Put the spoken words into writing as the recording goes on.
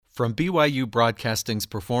From BYU Broadcasting's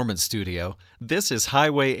Performance Studio, this is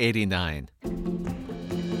Highway 89.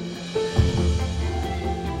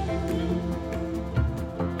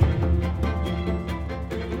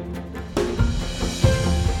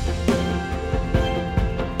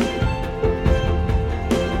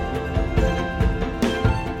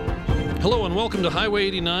 Hello and welcome to Highway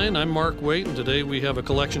 89. I'm Mark Waite, and today we have a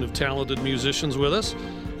collection of talented musicians with us.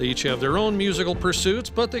 They each have their own musical pursuits,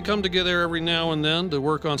 but they come together every now and then to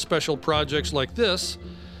work on special projects like this.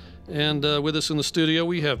 And with us in the studio,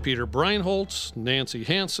 we have Peter Breinholtz, Nancy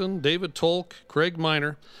Hanson, David Tolk, Craig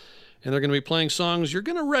Miner, and they're going to be playing songs you're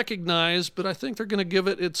going to recognize, but I think they're going to give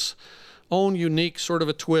it its own unique sort of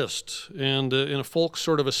a twist and in a folk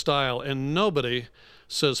sort of a style. And nobody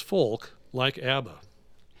says folk like ABBA.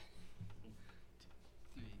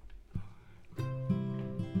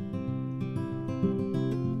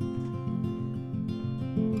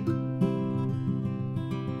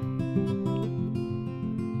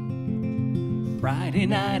 Friday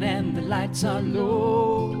night and the lights are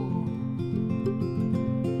low,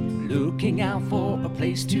 looking out for a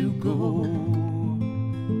place to go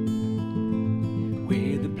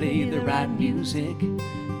where they play the right music,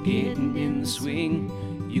 getting in the swing.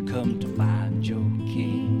 You come to find Joe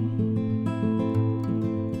King.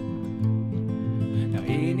 Now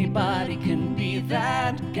anybody can be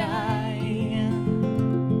that guy.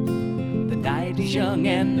 The night is young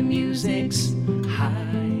and the music's high.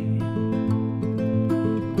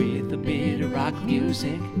 Bit of rock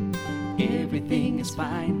music, everything is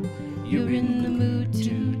fine. You're in the mood to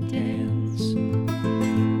dance,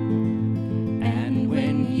 and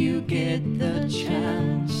when you get the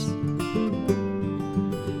chance,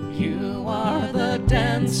 you are the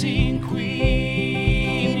dancing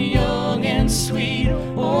queen, young and sweet,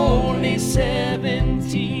 only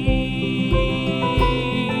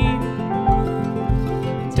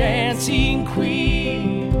 17. Dancing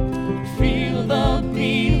queen, feel the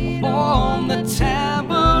beat on the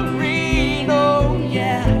tambourine, oh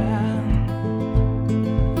yeah.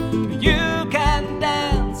 You can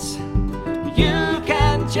dance, you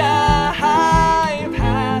can jive,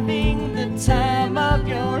 having the time of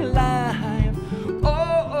your life. Oh,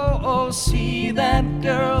 oh, oh, see that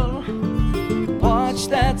girl, watch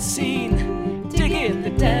that scene, dig it,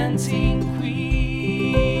 the dancing queen.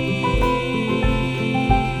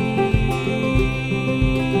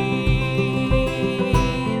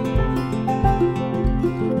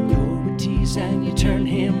 And you turn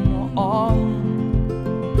him on,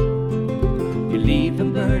 you leave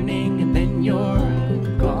him burning and then you're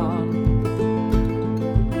gone,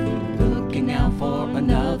 looking out for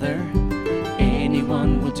another,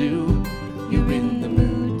 anyone will do. You're in the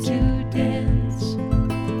mood to dance,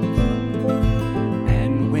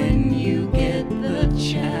 and when you get the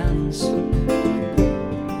chance,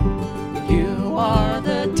 you are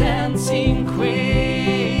the dancing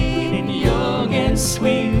queen, and young and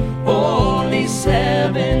sweet, only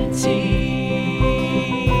 17.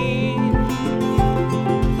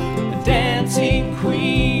 The dancing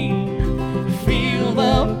queen, feel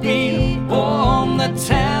the beat on the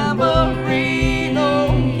tambourine,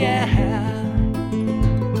 oh yeah.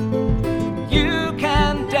 You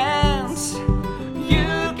can dance,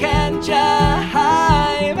 you can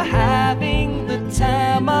jive, having the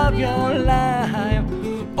time of your life.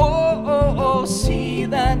 Oh, oh, oh, see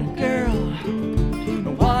that girl,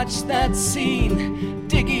 watch that scene,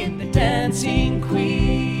 digging the dancing queen.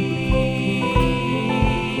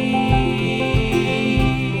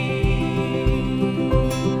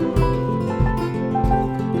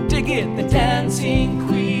 Digging the dancing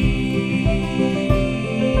queen.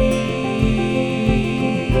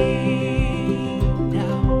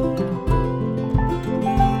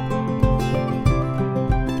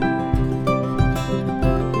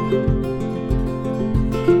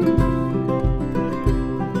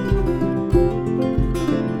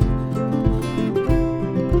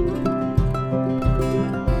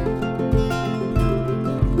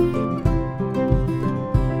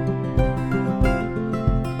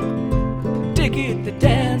 Dig the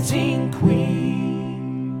dancing queen.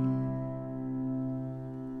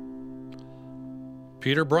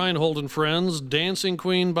 Peter Breinholtz and Friends, Dancing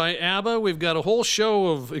Queen by ABBA. We've got a whole show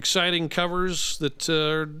of exciting covers that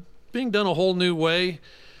are being done a whole new way,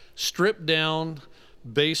 stripped down,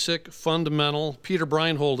 basic, fundamental. Peter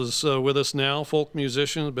Breinholtz is with us now, folk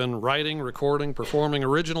musician, has been writing, recording, performing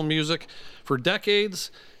original music for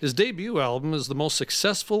decades. His debut album is the most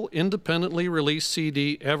successful independently released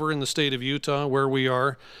CD ever in the state of Utah, where we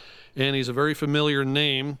are, and he's a very familiar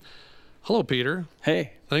name. Hello, Peter.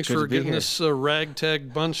 Hey. Thanks good for to be getting here. this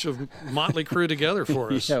ragtag bunch of motley crew together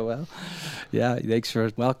for us. Thanks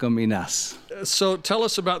for welcoming us. So tell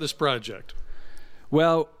us about this project.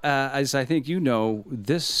 Well, as I think you know,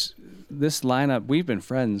 this lineup, we've been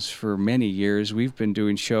friends for many years. We've been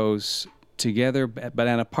doing shows together, but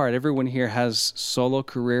and apart. Everyone here has solo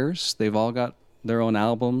careers. They've all got their own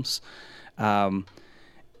albums. And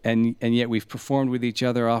yet we've performed with each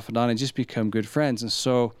other off and on and just become good friends. And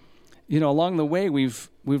so, along the way, we've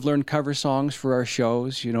learned cover songs for our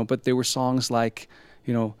shows, but there were songs like,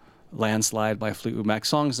 Landslide by Fleetwood Mac,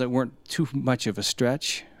 songs that weren't too much of a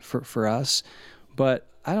stretch for us. But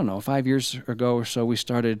I don't know, 5 years ago or so, we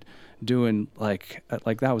started doing like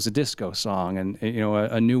that was a disco song and,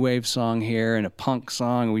 a new wave song here and a punk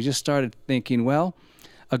song. And we just started thinking, well,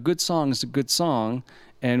 a good song is a good song.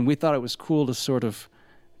 And we thought it was cool to sort of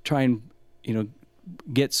try and,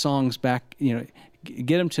 get songs back,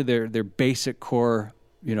 get them to their basic core,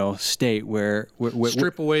 state where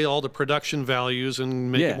strip away all the production values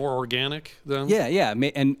and make it more organic then? Yeah.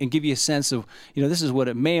 And give you a sense of, this is what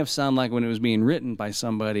it may have sounded like when it was being written by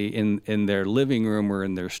somebody in their living room or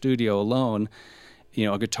in their studio alone,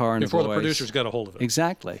 a guitar and before a voice. The producers got a hold of it.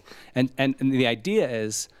 Exactly. And the idea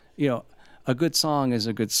is, a good song is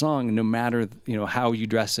a good song no matter, how you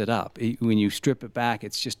dress it up. When you strip it back,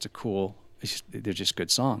 it's just they're just good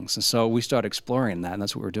songs. And so we started exploring that, and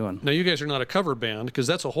that's what we're doing. Now, you guys are not a cover band, because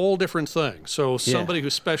that's a whole different thing. So somebody who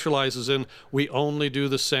specializes in, we only do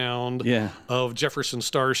the sound of Jefferson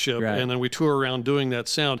Starship, and then we tour around doing that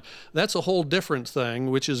sound, that's a whole different thing,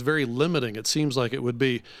 which is very limiting, it seems like it would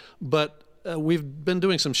be. But we've been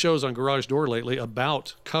doing some shows on Garage Door lately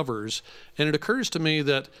about covers, and it occurs to me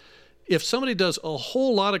that if somebody does a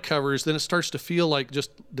whole lot of covers, then it starts to feel like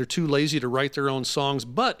just they're too lazy to write their own songs.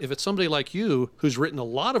 But if it's somebody like you who's written a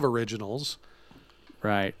lot of originals,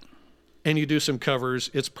 right, and you do some covers,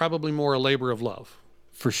 it's probably more a labor of love.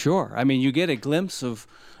 For sure. I mean, you get a glimpse of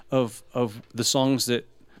the songs that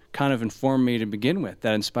kind of informed me to begin with,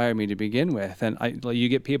 that inspired me to begin with. And you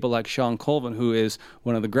get people like Sean Colvin, who is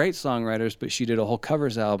one of the great songwriters, but she did a whole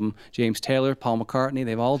covers album. James Taylor, Paul McCartney,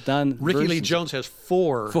 they've all done Ricky versions. Lee Jones has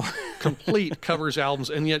four complete covers albums,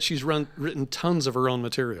 and yet she's written tons of her own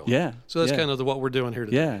material. Yeah. So that's kind of what we're doing here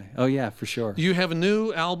today. Yeah. Oh, yeah, for sure. You have a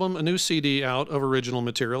new album, a new CD out of original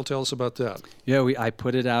material. Tell us about that. Yeah, I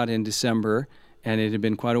put it out in December, and it had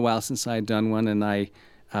been quite a while since I had done one, and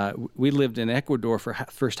we lived in Ecuador for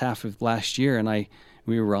first half of last year, and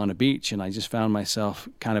we were on a beach, and I just found myself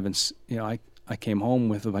kind of I came home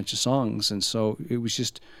with a bunch of songs, and so it was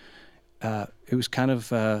just it was kind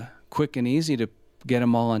of quick and easy to get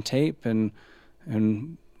them all on tape, and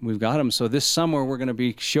we've got them. So this summer we're going to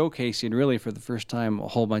be showcasing really for the first time a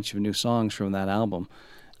whole bunch of new songs from that album.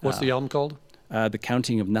 What's the album called? The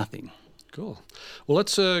Counting of Nothing. Cool. Well,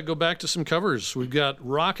 let's go back to some covers. We've got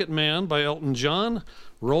Rocket Man by Elton John,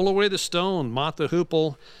 Roll Away the Stone, Mott the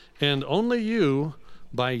Hoople, and Only You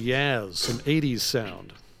by Yaz, some 80s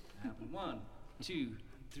sound. 1, 2,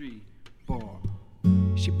 3, 4.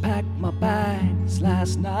 She packed my bags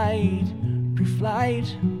last night, pre-flight.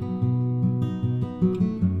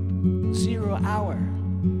 0 hour,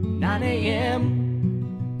 9 a.m.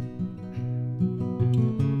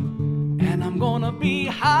 And I'm gonna be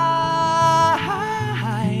high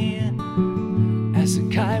as a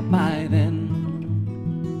kite by then.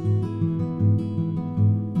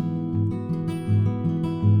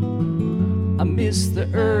 I miss the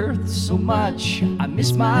earth so much, I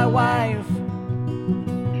miss my wife.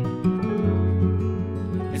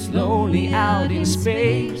 It's lonely out in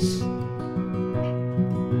space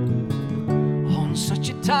on such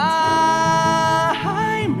a timeless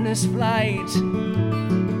flight.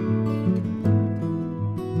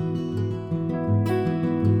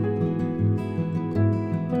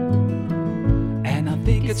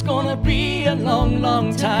 It's gonna be a long,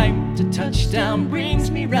 long time till touchdown brings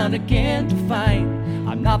me round again to find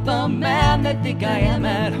I'm not the man they think I am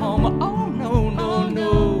at home. Oh no, no,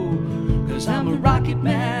 no, 'cause I'm a rocket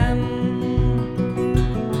man.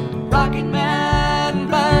 Rocket man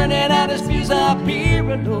burning out his fuse up here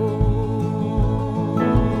alone.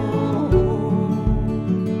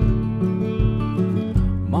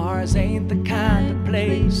 Mars ain't the kind of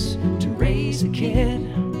place to raise a kid.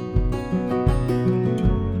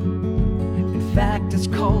 In fact, it's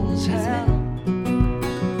cold as hell,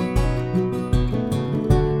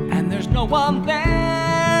 and there's no one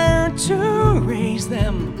there to raise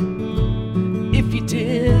them if you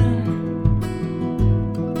did.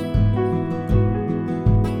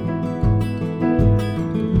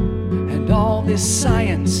 And all this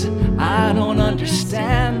science I don't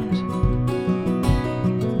understand,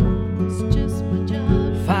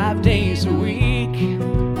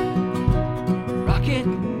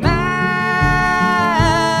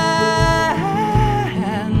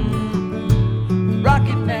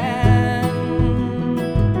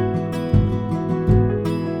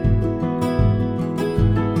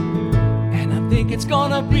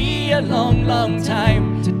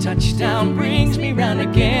 touchdown brings me round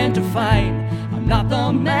again to fight. I'm not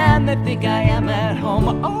the man they think I am at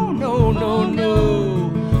home. Oh no, no,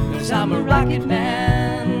 no, 'cause I'm a rocket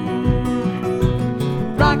man.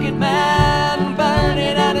 Rocket man,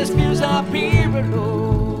 burning out his fuse up here below.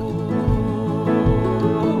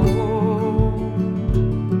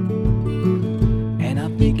 And I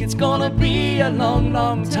think it's gonna be a long,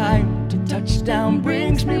 long time till touchdown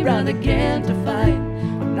brings me round again to fight.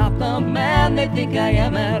 I'm not the man they think I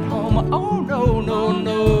am at home. Oh no, no,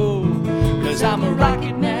 no, 'cause I'm a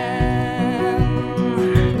rocket man.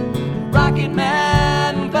 Rocket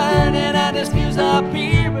man, burning out his fuse up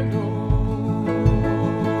here below.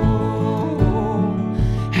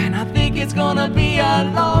 And I think it's gonna be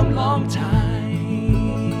a long, long time.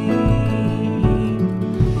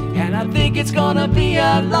 And I think it's gonna be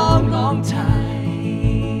a long, long time.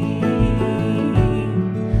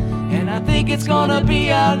 And I think it's gonna be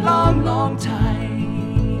a long, long time.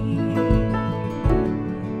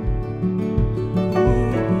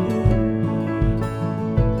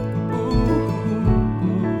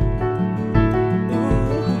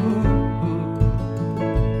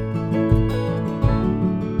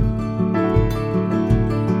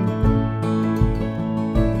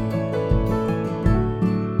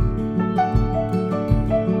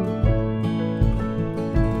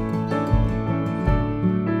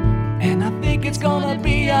 It's gonna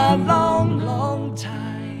be a long, long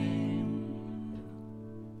time.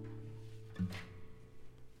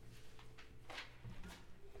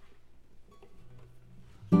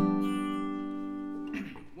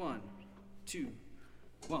 One, two,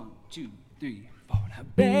 3, 4. Now,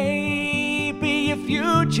 baby, if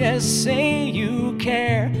you just say you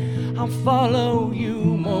care, I'll follow you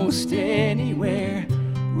most anywhere.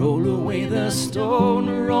 Roll away the stone,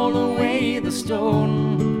 roll away the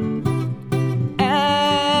stone.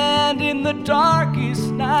 And in the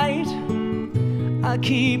darkest night, I'll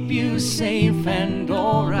keep you safe and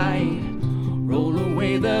alright. Roll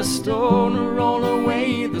away the stone, roll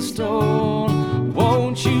away the stone.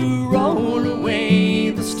 Won't you roll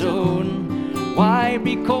away the stone? Why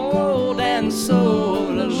be cold and so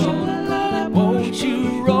alone? Won't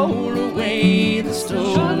you roll away the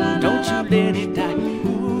stone? Don't you let it die.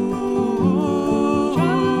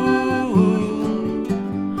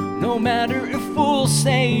 No matter if fools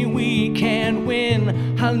say we can't win,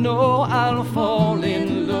 I know I'll fall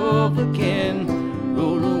in love again.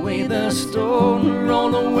 Roll away the stone,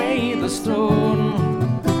 roll away the stone.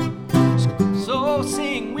 So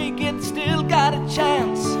sing, we still got a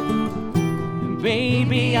chance. And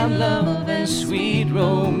baby, I'm love and sweet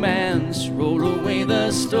romance. Roll away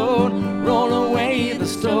the stone, roll away the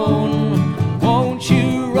stone. Won't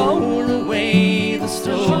you roll away the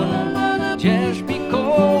stone? Just be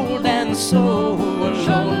cold and so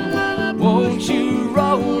alone. Won't you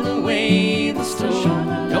roll away the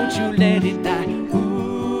stone? Don't you let it die.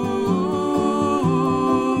 Ooh,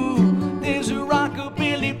 there's a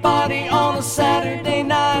rockabilly party on a Saturday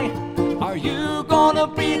night. Are you gonna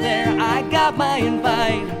be there? I got my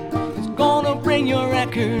invite. It's gonna bring your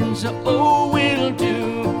records, oh, will do.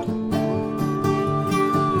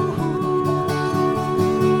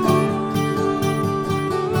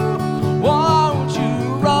 Won't you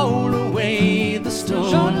roll away the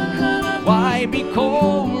stone? Why be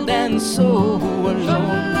cold and so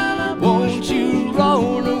alone? Won't you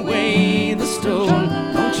roll away the stone?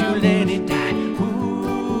 Don't you let it die. Ooh,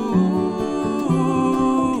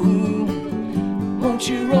 won't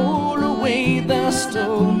you roll away the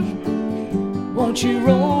stone? Won't you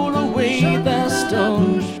roll away the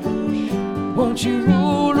stone? Won't you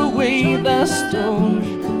roll away the stone?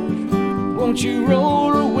 Won't you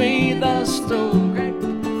roll away the stone?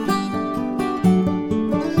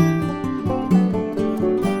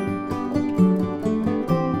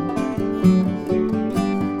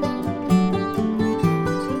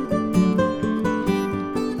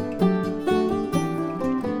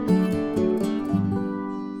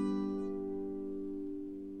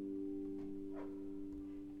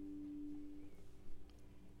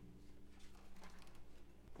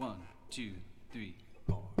 One, two, 3,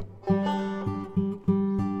 4.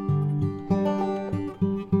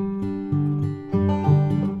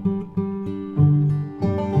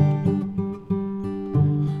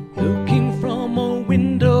 Looking from a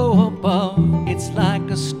window above, it's like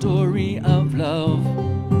a story of love.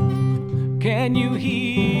 Can you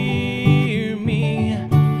hear me?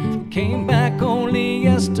 Came back only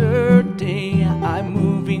yesterday. I'm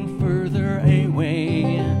moving further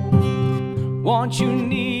away. Want you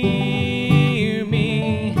near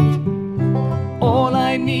me? All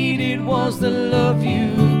I needed was the love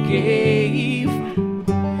you gave.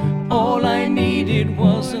 All I needed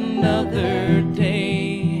was a another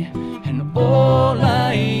day, and all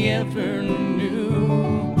I ever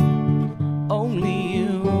knew, only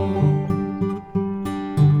you.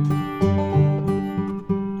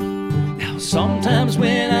 Now sometimes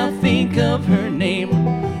when I think of her name,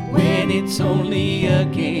 when it's only a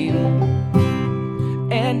game,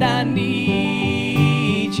 and I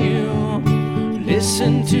need you,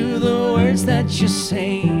 listen to the words that you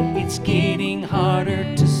say. It's getting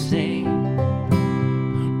harder to say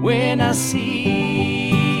when I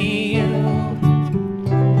see you.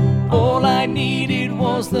 All I needed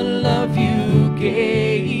was the love you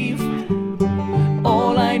gave.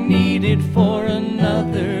 All I needed for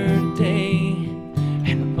another day,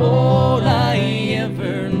 and all I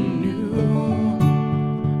ever knew,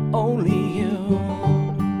 only you.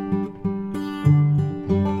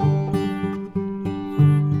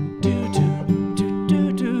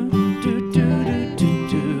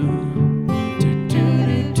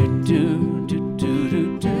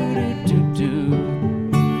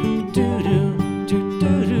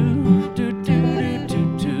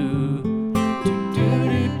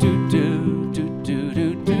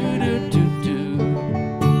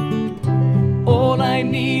 All I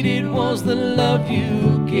needed was the love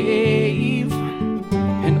you gave,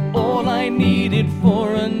 and all I needed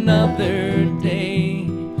for another day,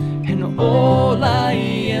 and all I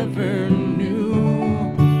ever knew,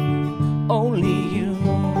 only you.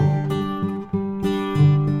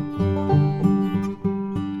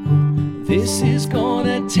 This is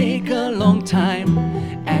gonna take a long time,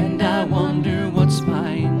 and I wonder what's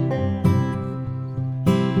mine.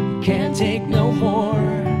 Can't take no more.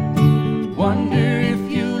 Wonder if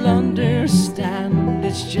you'll understand.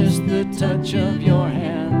 It's just the touch of your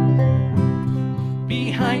hand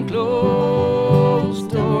behind closed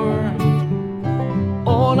door.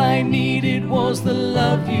 All I needed was the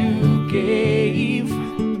love you gave.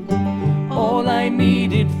 All I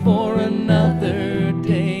needed for another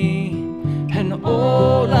day, and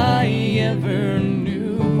all I ever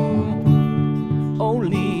knew,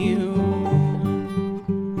 only you.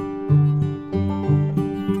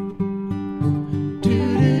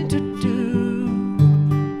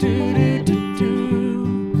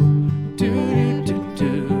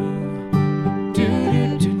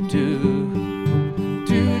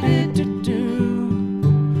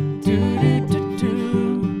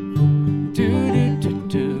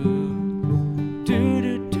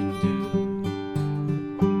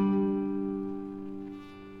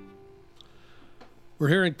 We're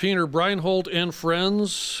hearing Peter Breinholt and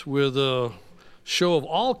Friends with a show of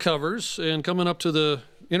all covers. And coming up to the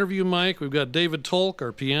interview mic, we've got David Tolk,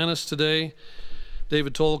 our pianist today.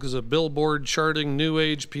 David Tolk is a Billboard charting new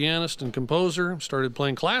age pianist and composer. Started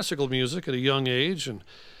playing classical music at a young age and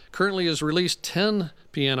currently has released 10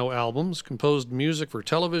 piano albums, composed music for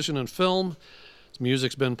television and film. His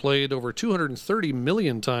music's been played over 230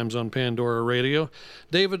 million times on Pandora Radio.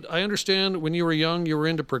 David, I understand when you were young, you were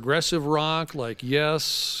into progressive rock like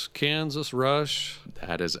Yes, Kansas, Rush.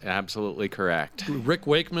 That is absolutely correct. Rick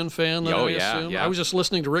Wakeman fan, I assume? Yeah. I was just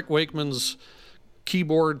listening to Rick Wakeman's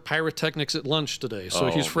keyboard pyrotechnics at lunch today, so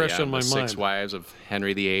he's fresh on my mind. Six Wives of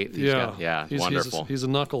Henry VIII. He's wonderful. He's a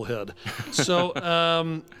knucklehead. So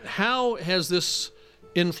how has this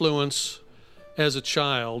influence as a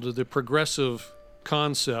child, the progressive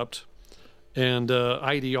concept and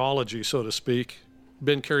ideology, so to speak,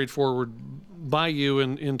 been carried forward by you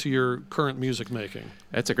into your current music making?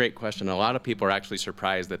 That's a great question. A lot of people are actually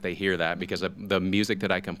surprised that they hear that because the music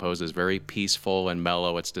that I compose is very peaceful and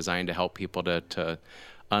mellow. It's designed to help people to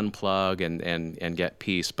unplug and get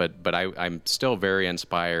peace. But I'm still very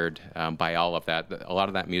inspired by all of that. A lot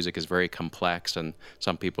of that music is very complex, and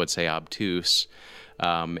some people would say obtuse.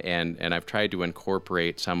 And I've tried to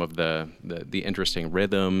incorporate some of the interesting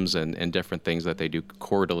rhythms and different things that they do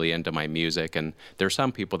chordally into my music. And there's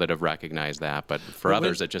some people that have recognized that, but for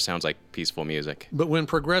others, it just sounds like peaceful music. But when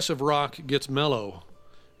progressive rock gets mellow,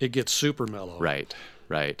 it gets super mellow. Right.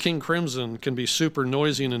 King Crimson can be super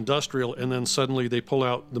noisy and industrial, and then suddenly they pull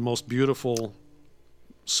out the most beautiful,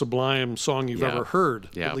 sublime song you've ever heard,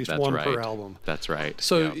 at least one per album. That's right.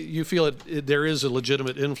 So you feel there is a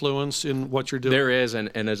legitimate influence in what you're doing? There is, and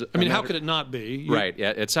as how could it not be? Right, yeah,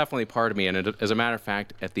 it's definitely part of me, and as a matter of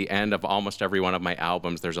fact, at the end of almost every one of my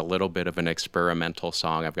albums, there's a little bit of an experimental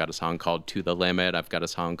song. I've got a song called To the Limit, I've got a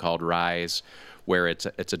song called Rise, where it's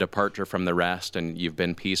a departure from the rest, and you've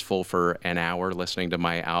been peaceful for an hour listening to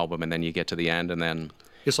my album, and then you get to the end, and then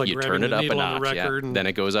it's like you turn it up a notch. Then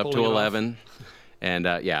it goes up to 11. And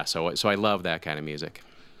so I love that kind of music.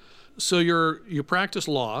 So you practice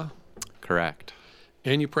law. Correct.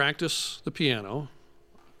 And you practice the piano.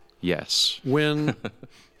 Yes. When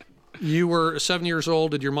You were 7 years old.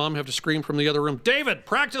 Did your mom have to scream from the other room, David,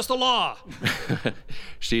 practice the law?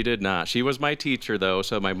 She did not. She was my teacher, though.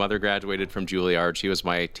 So my mother graduated from Juilliard. She was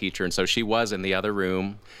my teacher. And so she was in the other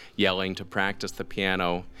room yelling to practice the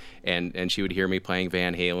piano. And she would hear me playing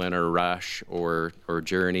Van Halen or Rush or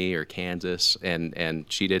Journey or Kansas. And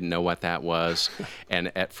she didn't know what that was.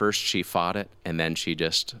 And at first she fought it. And then she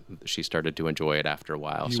started to enjoy it after a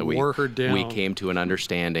while. You so wore her down. We came to an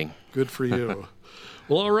understanding. Good for you.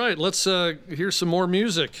 Well, all right. Let's hear some more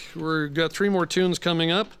music. We've got 3 more tunes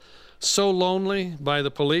coming up. So Lonely by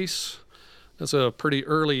The Police. That's a pretty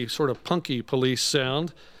early sort of punky Police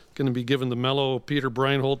sound. Going to be given the mellow Peter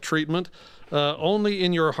Breinholt treatment. Only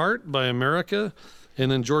in Your Heart by America.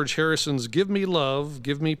 And then George Harrison's Give Me Love,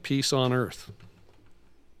 Give Me Peace on Earth.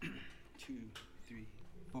 2, 3,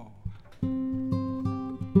 4.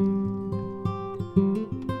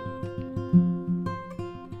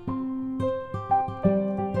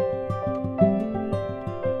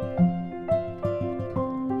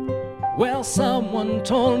 Well, someone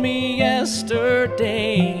told me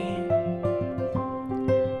yesterday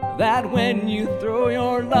that when you throw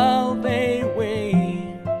your love away,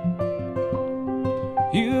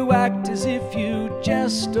 you act as if you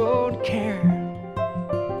just don't care.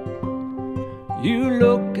 You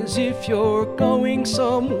look as if you're going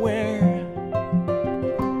somewhere.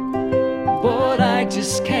 But I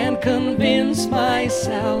just can't convince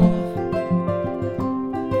myself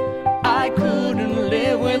I couldn't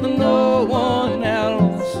live with no one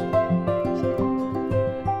else.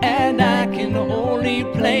 And I can only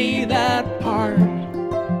play that part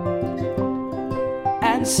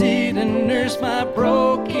and sit and nurse my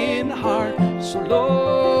broken heart. So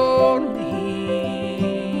lonely,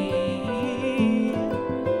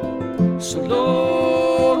 so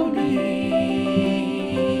lonely.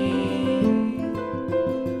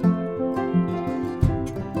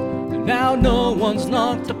 Now no one's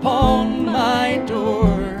knocked upon my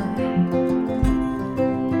door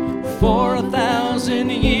for 1,000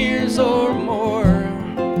 years or more,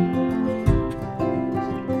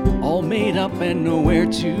 all made up and nowhere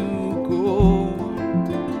to go.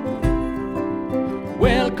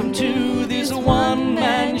 Welcome to this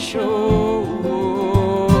one-man show.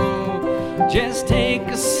 Just take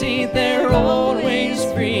a seat, they're always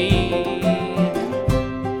free.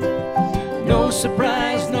 No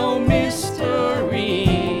surprise, no mystery.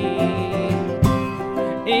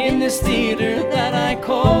 In this theater that I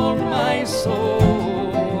call my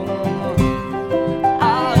soul,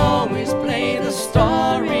 I'll always play the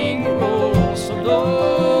starring role. So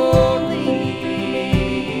lonely,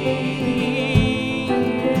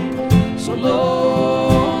 so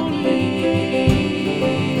lonely,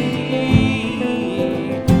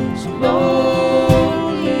 so lonely,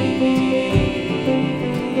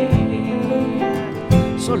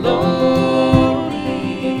 so lonely.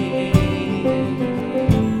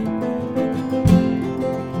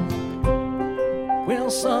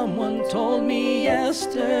 Someone told me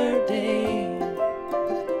yesterday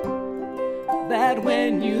that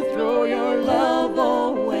when you throw your love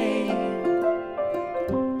away,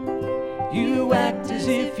 you act as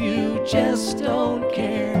if you just don't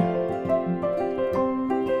care.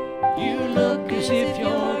 You look as if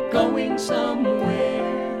you're going somewhere.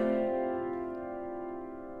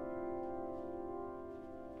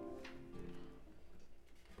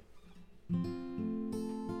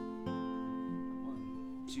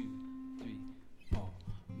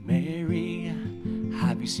 Mary,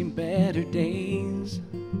 have you seen better days?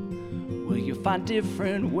 Will you find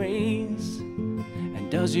different ways? And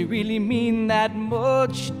does it really mean that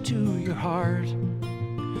much to your heart?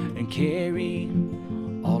 And carry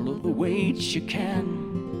all of the weight you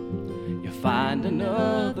can. You find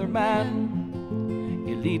another man,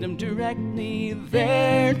 you lead him directly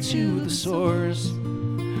there to the source.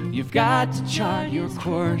 You've got to chart your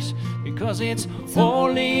course, because it's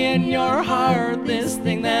only in your heart, this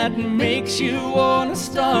thing that makes you want to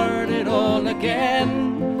start it all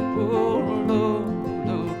again. Oh, oh,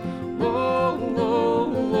 oh, oh,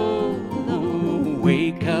 oh, oh, oh.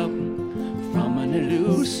 Wake up from an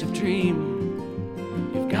elusive dream.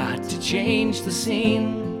 You've got to change the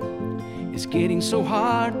scene. It's getting so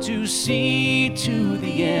hard to see to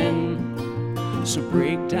the end. So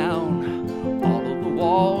break down all of the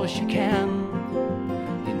walls you can.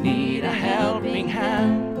 You need a helping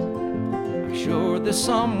hand. I'm sure there's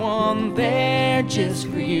someone there just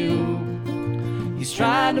for you. He's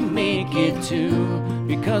trying to make it too,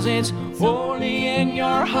 because it's only in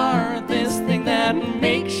your heart, this thing that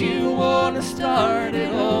makes you want to start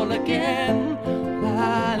it all again.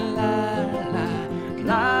 La la la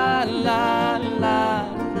la la la la.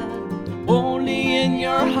 Only in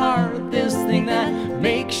your heart, this thing that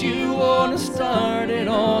makes you wanna start it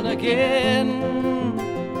all again.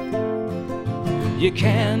 You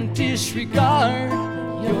can't disregard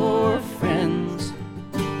your friends,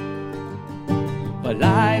 but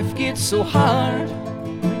life gets so hard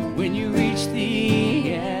when you reach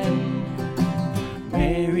the end.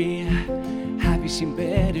 Mary, have you seen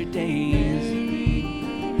better days?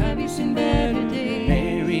 Have you seen better days?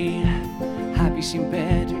 Mary, have you seen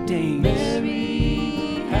better days?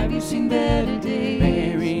 Mary, have you seen better days?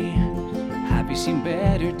 Mary, have you seen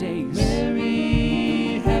better days?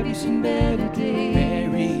 Mary, have you seen better days?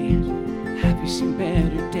 Mary, have you seen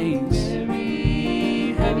better days?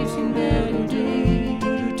 Mary, have you seen better days?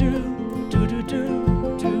 Do do do do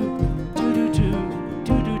do do do do do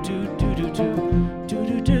do do do do do do do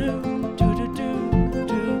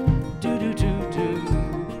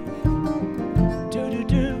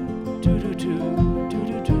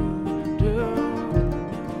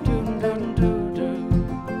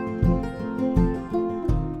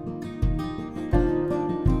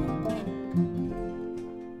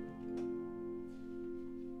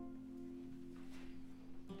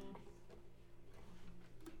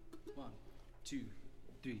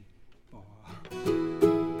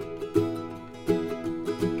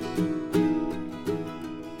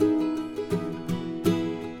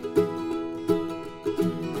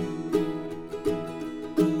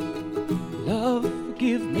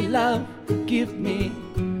love, give me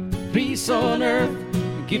peace on earth,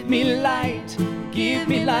 give me light, give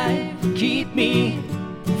me life, keep me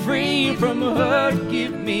free from hurt,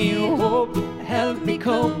 give me hope, help me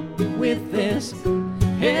cope with this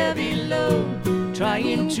heavy load,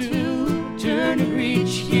 trying to turn and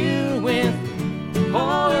reach you with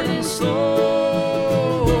heart and soul.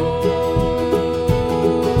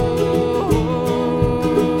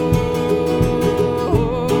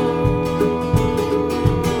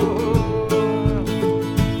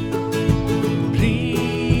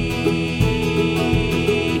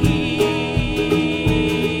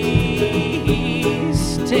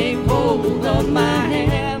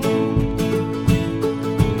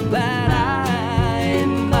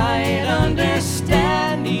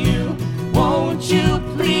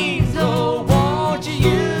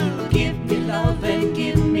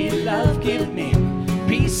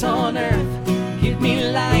 On earth, give me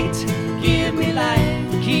light, give me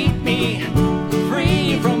life, keep me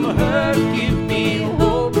free from hurt, give me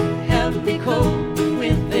hope, help me cope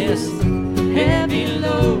with this heavy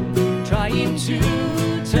load, trying to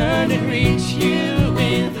turn and reach you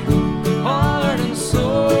with heart and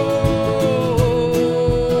soul.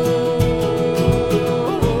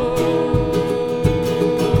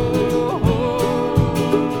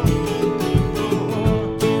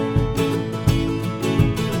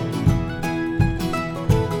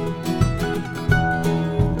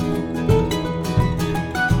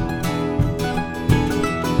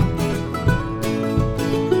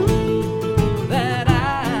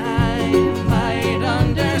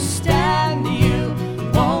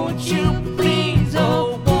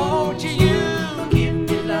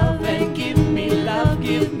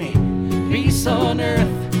 On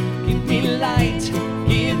earth, give me light,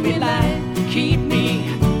 give me life, keep me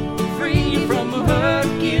free from hurt,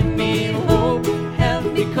 give me hope, help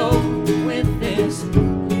me cope with this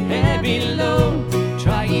heavy load,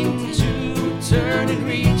 trying to turn and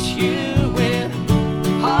reach you with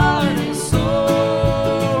heart and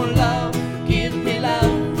soul. Love,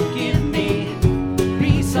 give me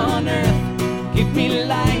peace on earth, give me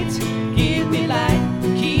light, give me life,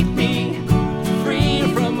 keep me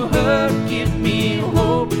free from hurt, give me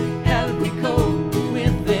hope, help me cope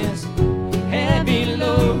with this heavy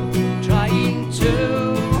load, trying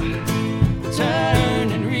to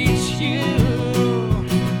turn and reach you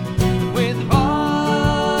with heart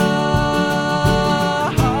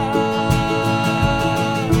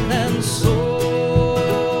and soul.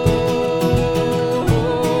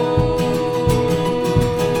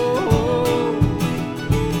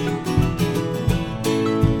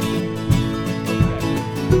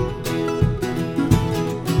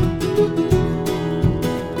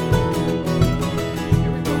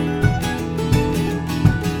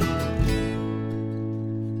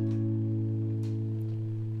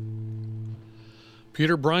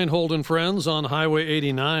 Peter Breinhold and Friends on Highway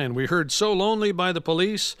 89. We heard So Lonely by the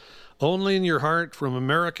Police, Only in Your Heart from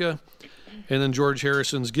America, and then George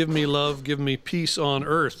Harrison's Give Me Love, Give Me Peace on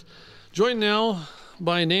Earth. Joined now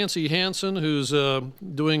by Nancy Hanson, who's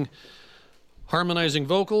doing harmonizing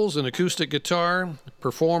vocals and acoustic guitar,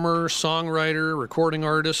 performer, songwriter, recording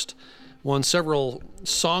artist. won several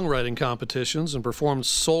songwriting competitions, and performed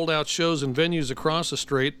sold-out shows in venues across the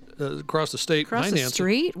state. Across Hi, the Nancy.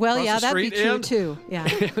 street? Well, Across yeah, the that'd be street true and- too. Yeah.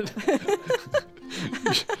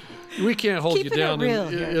 We can't hold Keeping you down it real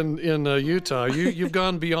here. in Utah. You've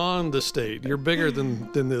gone beyond the state. You're bigger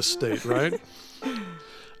than this state, right?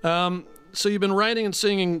 So you've been writing and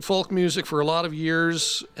singing folk music for a lot of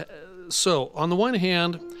years. So on the one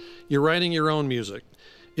hand, you're writing your own music.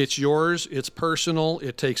 It's yours. It's personal.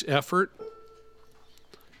 It takes effort.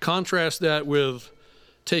 Contrast that with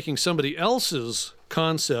taking somebody else's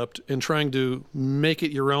concept and trying to make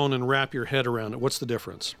it your own and wrap your head around it. What's the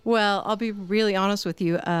difference? Well, I'll be really honest with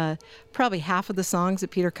you. Probably half of the songs that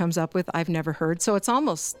Peter comes up with, I've never heard. So it's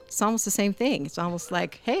almost the same thing. It's almost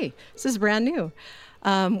like, hey, this is brand new.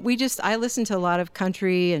 I listened to a lot of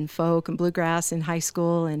country and folk and bluegrass in high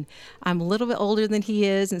school, and I'm a little bit older than he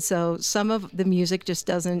is, and so some of the music just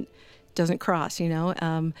doesn't cross, you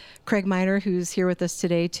know. Craig Miner, who's here with us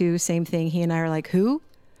today too, same thing. He and I are like, who?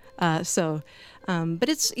 But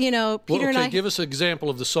it's, you know, Peter and I. Give us an example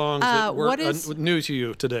of the songs that were new to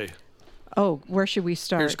you today. Oh, where should we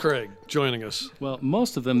start? Here's Craig joining us. Well,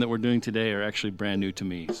 most of them that we're doing today are actually brand new to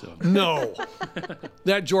me. So No.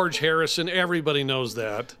 That George Harrison, everybody knows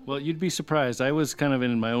that. well, you'd be surprised. I was kind of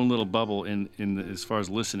in my own little bubble as far as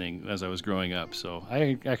listening as I was growing up. So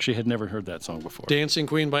I actually had never heard that song before. Dancing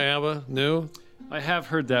Queen by ABBA, new. I have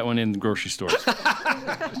heard that one in the grocery stores.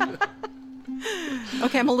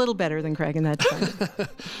 Okay, I'm a little better than Craig in that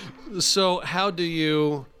time. So how do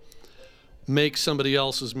you make somebody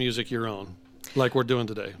else's music your own, like we're doing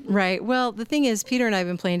today? Right. Well, the thing is, Peter and I have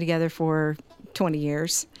been playing together for 20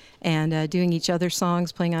 years and doing each other's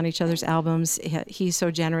songs, playing on each other's albums. He's so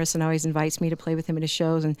generous and always invites me to play with him at his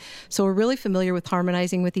shows. And so we're really familiar with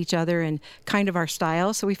harmonizing with each other and kind of our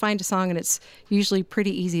style. So we find a song and it's usually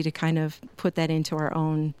pretty easy to kind of put that into our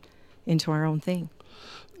own thing.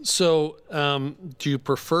 So do you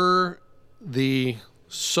prefer the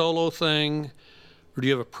solo thing, or do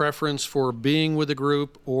you have a preference for being with a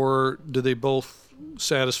group, or do they both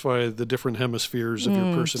satisfy the different hemispheres of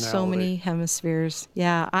your personality? So many hemispheres.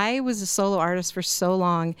 Yeah, I was a solo artist for so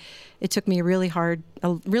long. It took me a really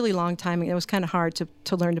long time. It was kind of hard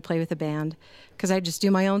to learn to play with a band because I just do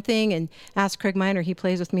my own thing and ask Craig Miner. He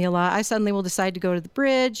plays with me a lot. I suddenly will decide to go to the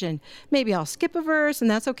bridge and maybe I'll skip a verse, and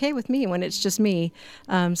that's okay with me when it's just me.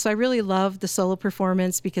 So I really love the solo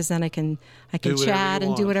performance because then I can chat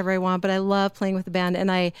and do whatever I want. But I love playing with the band,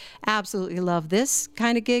 and I absolutely love this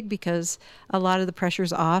kind of gig because a lot of the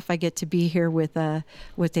pressure's off. I get to be here with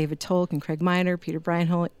David Tolk and Craig Miner, Peter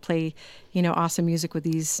Breinholt, play awesome music with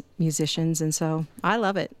these musicians, and so I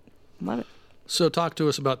love it. Love it. So talk to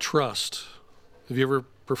us about trust. Have you ever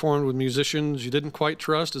performed with musicians you didn't quite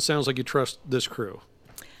trust? It sounds like you trust this crew.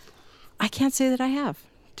 I can't say that I have,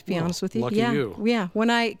 to be honest with you. Lucky yeah, you. Yeah.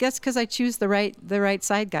 That's because I choose the right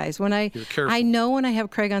side guys. You're careful. I know when I have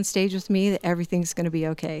Craig on stage with me that everything's going to be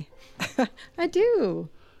okay. I do.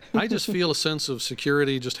 I just feel a sense of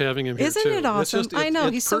security just having him here Isn't too. it awesome? I know,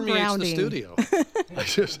 it he's so permeates grounding. the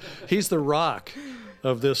studio. He's the rock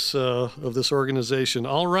of this organization.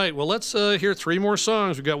 All right, well, let's hear 3 more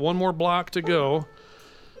songs. We've got 1 more block to go.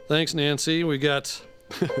 Thanks, Nancy. We got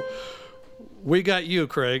you,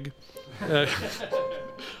 Craig.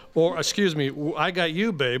 Or excuse me, I got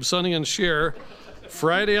you, babe. Sonny and Cher.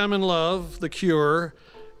 Friday, I'm in Love. The Cure,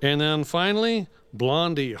 and then finally,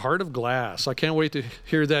 Blondie, Heart of Glass. I can't wait to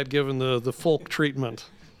hear that given the folk treatment.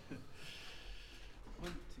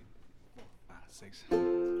 1, 2, 4, 5, 6.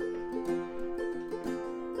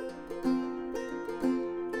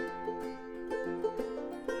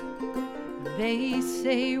 They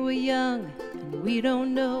say we're young and we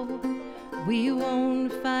don't know. We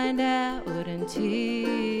won't find out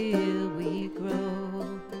until we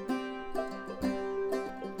grow.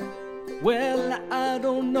 Well, I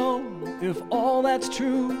don't know if all that's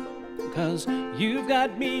true, 'cause you've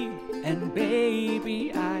got me and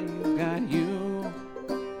baby, I've got you.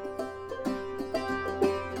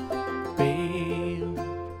 Babe,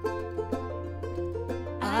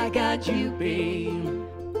 I got you, babe.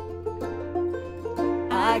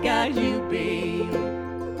 I got you, babe.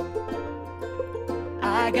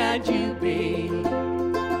 I got you, babe.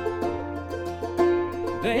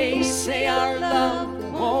 They say our love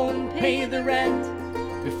won't pay the rent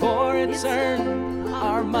before it's earned.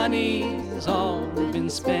 Our money's all been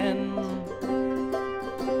spent.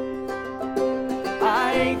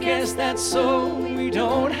 I guess that's so we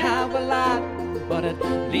don't have a lot, but at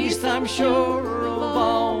least I'm sure of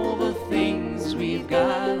all the things we've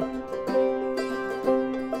got.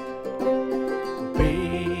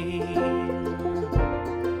 Babe,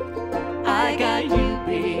 I got you,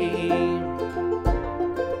 babe.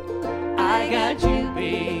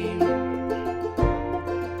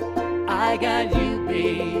 I got you,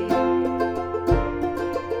 babe.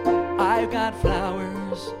 I've got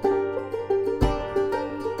flowers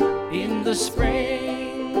in the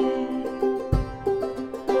spring.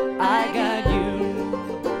 I got you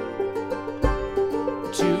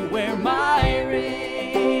to wear my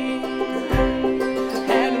ring.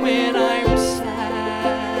 And when I'm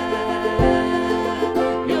sad,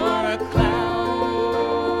 you're a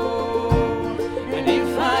clown. And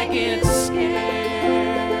if I get scared,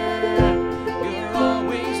 you're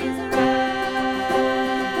always around.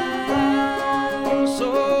 So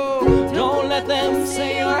don't let them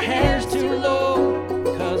say your hair's too low,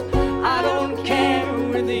 'cause I don't care,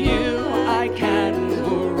 with you I can't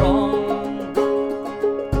go wrong.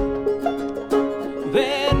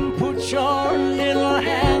 Then put your little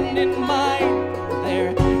hand in mine.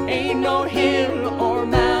 There ain't no hill or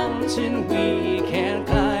mountain we can't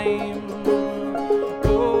climb.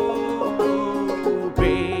 Oh,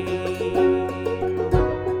 babe,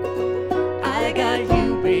 I got you,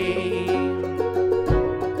 babe.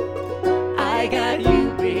 I got you,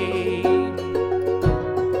 babe.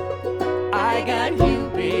 I got you,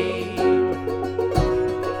 babe.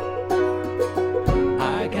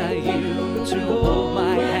 I got you to hold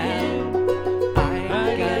my hand.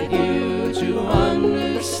 I got you to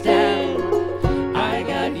understand. I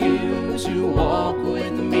got you to walk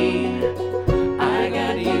with me. I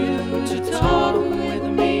got you to talk with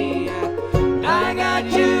me. I got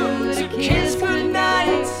you to kiss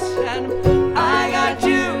goodnight. And I got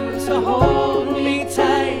you to hold me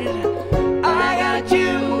tight. I got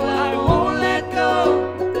you, I won't let go.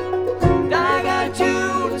 I got you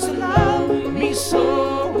to love me so.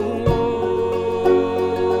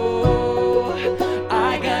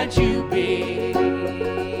 I got you, babe.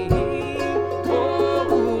 Oh,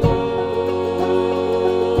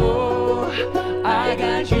 I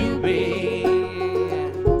got you, babe.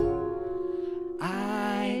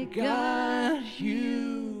 I got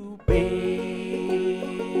you, babe.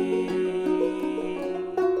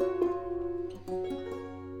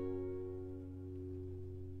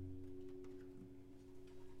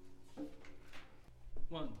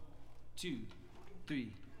 One, two,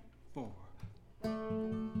 three, four.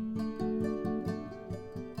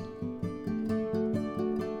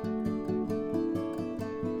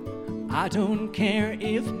 I don't care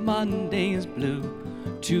if Monday's blue,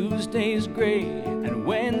 Tuesday's gray, and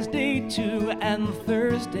Wednesday too, and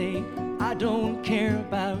Thursday. I don't care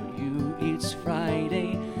about you, it's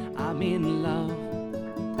Friday, I'm in love.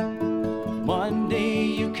 Monday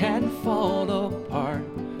you can fall apart,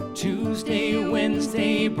 Tuesday,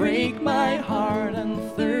 Wednesday break my heart, and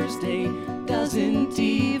Thursday doesn't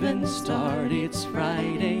even start, it's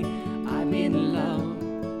Friday, I'm in love.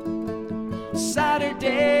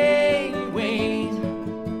 Saturday, wait,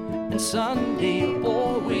 and Sunday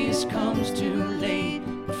always comes too late.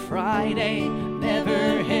 But Friday,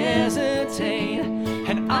 never hesitate.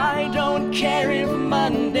 And I don't care if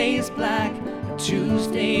Monday's black,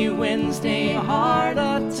 Tuesday, Wednesday, heart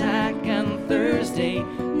attack, and Thursday,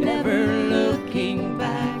 never looking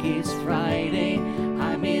back. It's Friday,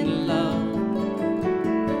 I'm in love.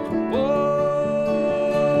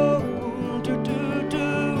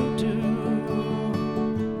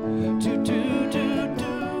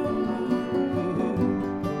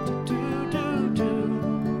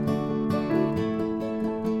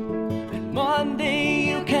 Monday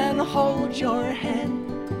you can hold your head,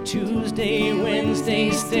 Tuesday,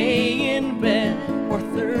 Wednesday stay in bed, or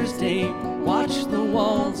Thursday watch the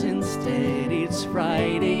walls instead. It's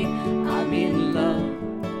Friday, I'm in love.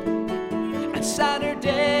 And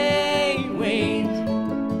Saturday, wait,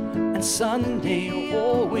 and Sunday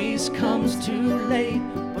always comes too late,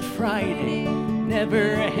 but Friday,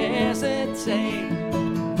 never hesitate.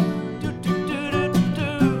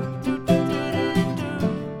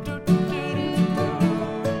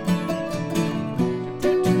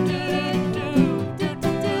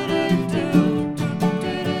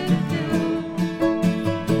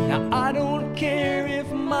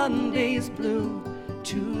 Monday's blue,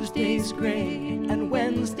 Tuesday's gray, and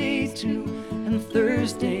Wednesday too, and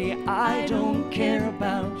Thursday I don't care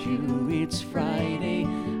about you, it's Friday,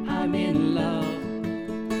 I'm in love.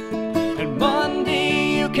 And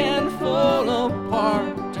Monday you can fall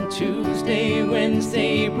apart, and Tuesday,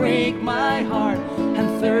 Wednesday break my heart, and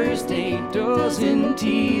Thursday doesn't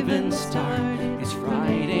even start, it's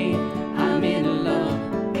Friday, I'm in love.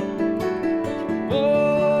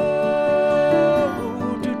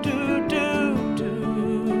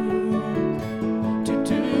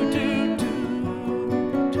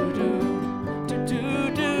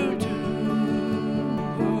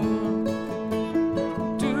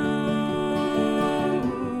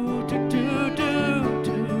 Do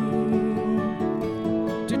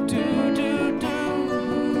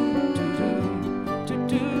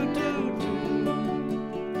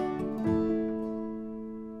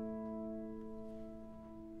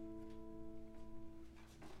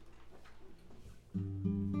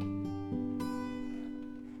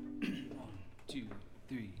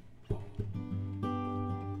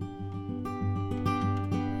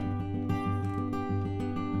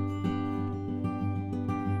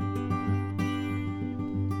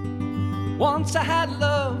Once I had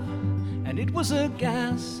love, and it was a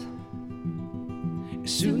gas. It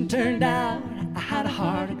soon turned out I had a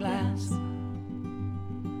heart of glass.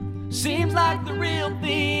 Seems like the real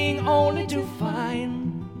thing, only to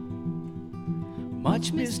find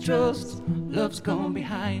much mistrust, love's gone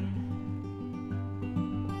behind.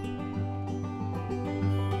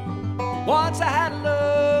 Once I had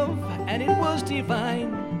love, and it was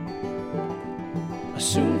divine. I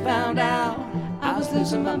soon found out I was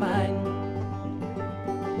losing my mind.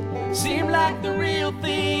 Seemed like the real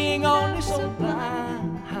thing, only so blind.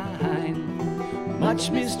 Much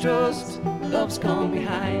mistrust, love's gone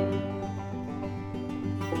behind.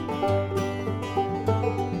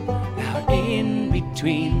 Now in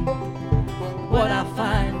between, what I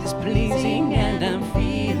find is pleasing and I'm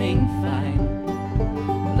feeling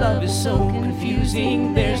fine. Love is so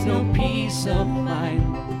confusing, there's no peace of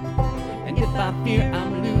mind. And if I fear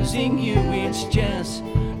I'm losing you, it's just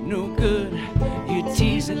no good. You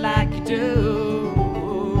tease it like you do.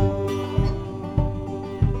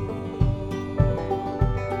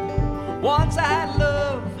 Once I had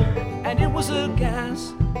love, and it was a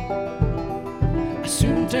gas. I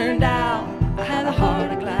soon turned out I had a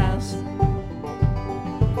heart of glass.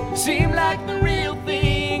 Seemed like the real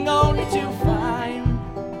thing, only to find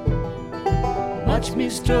much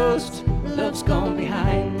mistrust, love's gone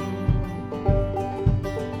behind.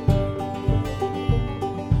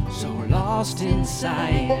 So lost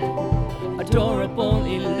inside, adorable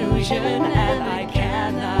illusion, and I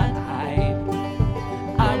cannot hide.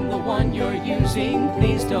 I'm the one you're using,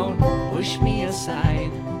 please don't push me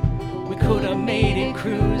aside. We could have made it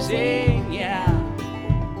cruising, yeah.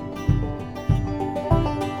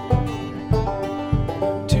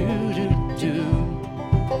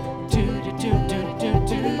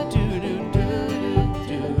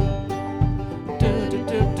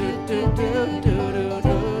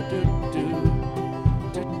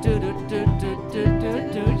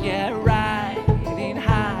 Yeah, riding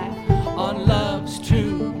high on love's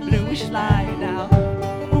true bluish light now.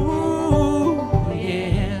 Ooh,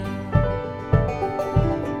 yeah.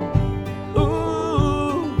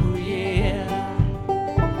 Ooh, yeah.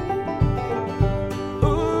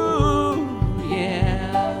 Ooh, yeah.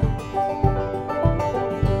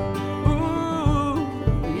 Ooh,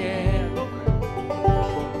 yeah.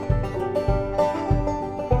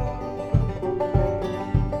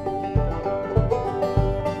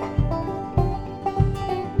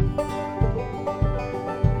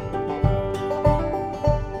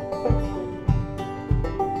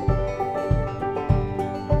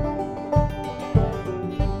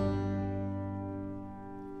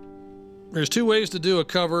 There's two ways to do a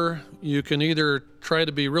cover. You can either try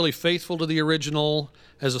to be really faithful to the original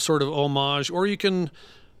as a sort of homage, or you can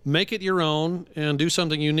make it your own and do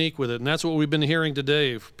something unique with it. And that's what we've been hearing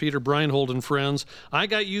today. Peter Breinholt and Friends. I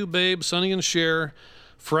Got You, Babe, Sonny and Cher.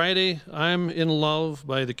 Friday, I'm in Love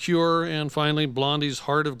by The Cure. And finally, Blondie's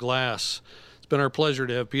Heart of Glass. It's been our pleasure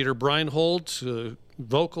to have Peter Breinholt,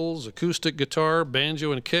 vocals, acoustic guitar,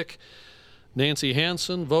 banjo and kick. Nancy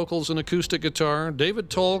Hansen, vocals and acoustic guitar. David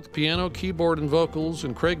Tolk, piano, keyboard, and vocals.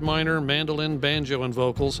 And Craig Miner, mandolin, banjo, and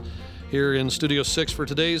vocals. Here in Studio 6 for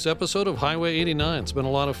today's episode of Highway 89. It's been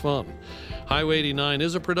a lot of fun. Highway 89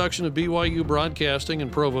 is a production of BYU Broadcasting in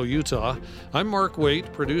Provo, Utah. I'm Mark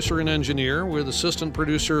Waite, producer and engineer, with assistant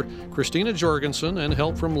producer Christina Jorgensen and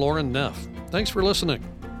help from Lauren Neff. Thanks for listening.